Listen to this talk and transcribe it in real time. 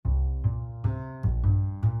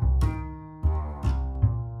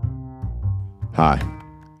Hi,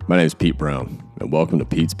 my name is Pete Brown, and welcome to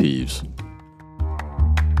Pete's Peeves.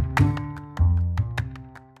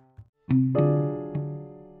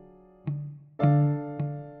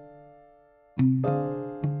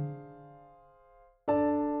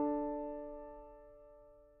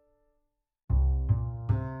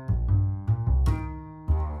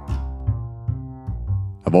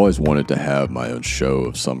 I've always wanted to have my own show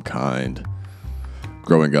of some kind.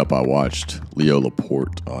 Growing up, I watched Leo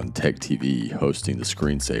Laporte on Tech TV hosting the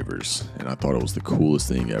Screensavers, and I thought it was the coolest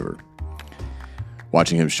thing ever.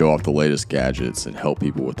 Watching him show off the latest gadgets and help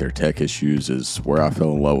people with their tech issues is where I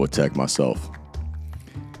fell in love with tech myself.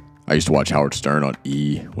 I used to watch Howard Stern on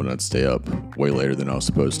E! When I'd stay up way later than I was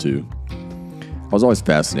supposed to. I was always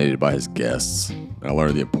fascinated by his guests, and I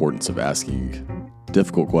learned the importance of asking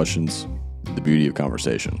difficult questions, the beauty of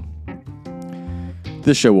conversation.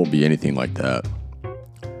 This show won't be anything like that.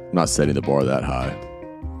 I'm not setting the bar that high.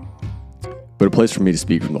 But a place for me to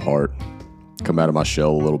speak from the heart, come out of my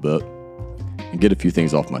shell a little bit, and get a few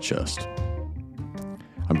things off my chest.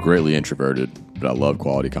 I'm greatly introverted, but I love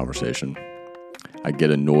quality conversation. I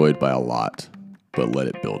get annoyed by a lot, but let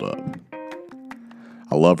it build up.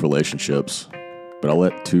 I love relationships, but I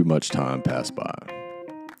let too much time pass by.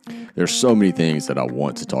 There's so many things that I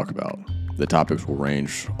want to talk about. The topics will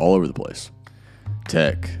range all over the place.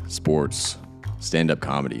 Tech, sports, stand-up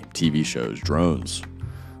comedy, TV shows, drones,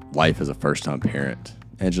 life as a first-time parent,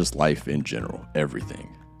 and just life in general,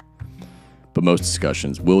 everything. But most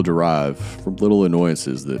discussions will derive from little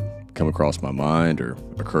annoyances that come across my mind or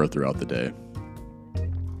occur throughout the day.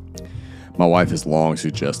 My wife has long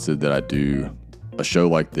suggested that I do a show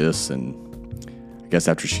like this, and I guess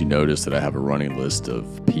after she noticed that I have a running list of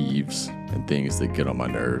peeves and things that get on my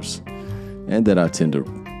nerves, and that I tend to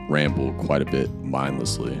ramble quite a bit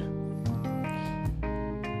mindlessly,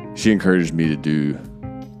 she encouraged me to do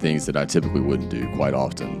things that I typically wouldn't do quite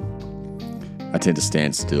often. I tend to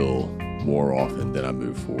stand still more often than I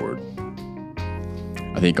move forward.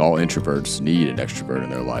 I think all introverts need an extrovert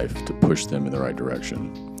in their life to push them in the right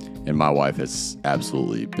direction, and my wife has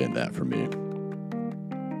absolutely been that for me.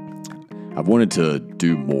 I've wanted to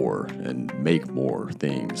do more and make more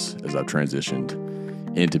things as I've transitioned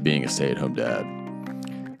into being a stay-at-home dad.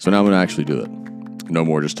 So now I'm going to actually do it. No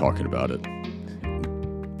more just talking about it,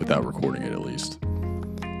 without recording it at least.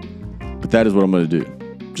 But that is what I'm going to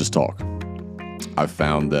do. Just talk. I've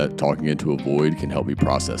found that talking into a void can help me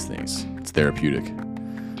process things. It's therapeutic,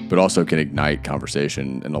 but also can ignite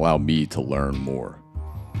conversation and allow me to learn more.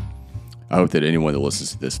 I hope that anyone that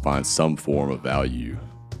listens to this finds some form of value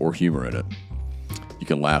or humor in it. You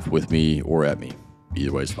can laugh with me or at me.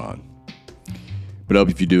 Either way is fine. But I hope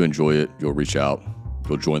if you do enjoy it, you'll reach out,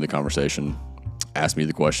 you'll join the conversation, ask me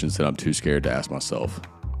the questions that I'm too scared to ask myself,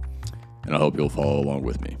 and I hope you'll follow along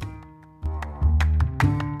with me.